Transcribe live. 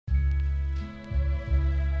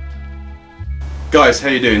Guys, how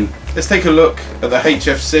you doing? Let's take a look at the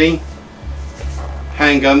HFC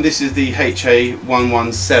handgun. This is the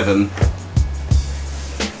Ha117.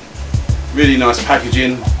 Really nice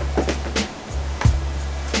packaging.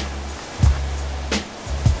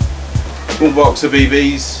 Small box of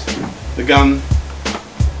BBs, the gun.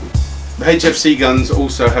 The HFC guns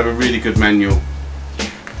also have a really good manual.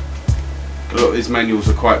 A lot of these manuals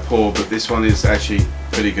are quite poor, but this one is actually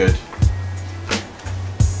pretty good.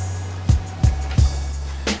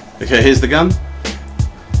 Okay, here's the gun.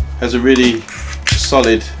 Has a really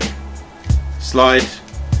solid slide,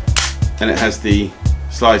 and it has the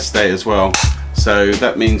slide stay as well. So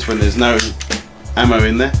that means when there's no ammo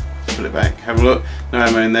in there, pull it back, have a look, no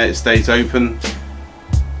ammo in there, it stays open,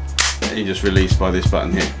 and you just release by this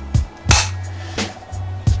button here.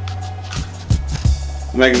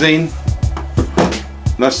 The magazine,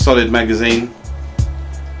 nice solid magazine,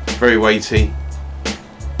 very weighty.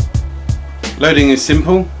 Loading is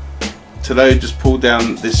simple. To load, just pull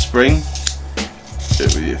down this spring, do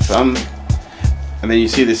it with your thumb, and then you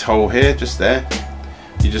see this hole here, just there.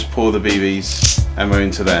 You just pour the BB's ammo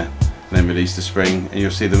into there, and then release the spring, and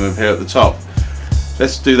you'll see them appear at the top.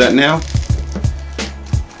 Let's do that now.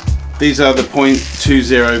 These are the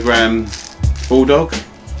 .20 gram Bulldog.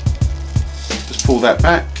 Just pull that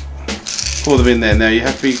back, pour them in there. Now you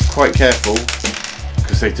have to be quite careful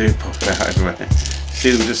because they do pop out everywhere.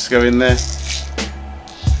 See them just go in there.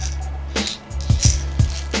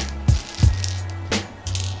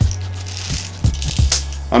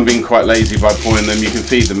 I'm being quite lazy by pouring them. You can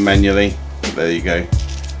feed them manually, but there you go.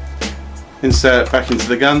 Insert back into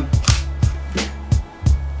the gun.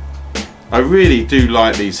 I really do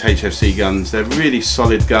like these HFC guns. They're really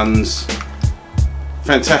solid guns.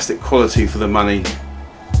 Fantastic quality for the money.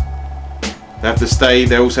 They have the stay.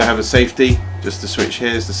 They also have a safety. Just the switch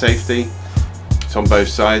here is the safety. It's on both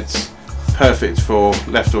sides. Perfect for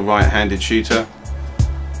left or right handed shooter.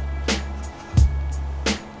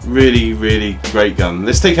 Really, really great gun.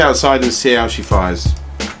 Let's take it outside and see how she fires.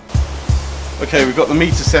 Okay, we've got the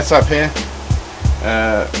meter set up here.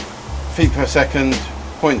 Feet per second,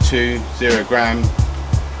 .20 gram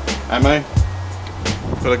ammo.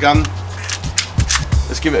 Got a gun.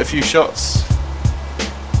 Let's give it a few shots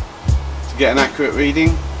to get an accurate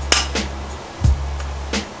reading.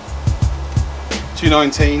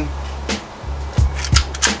 219.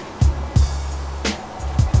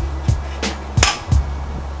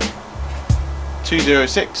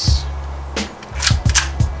 206,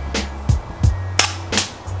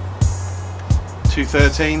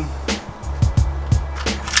 213,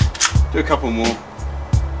 do a couple more,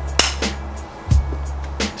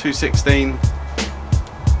 216,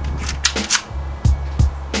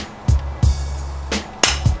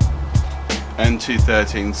 and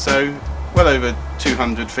 213, so well over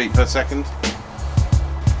 200 feet per second.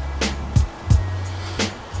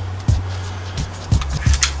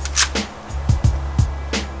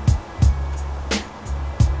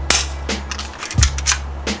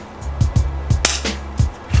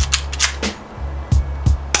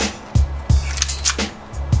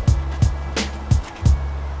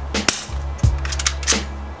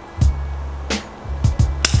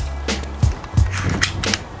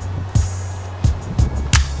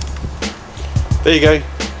 There you go,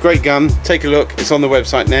 great gun. Take a look, it's on the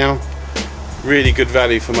website now. Really good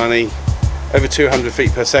value for money, over 200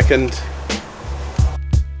 feet per second.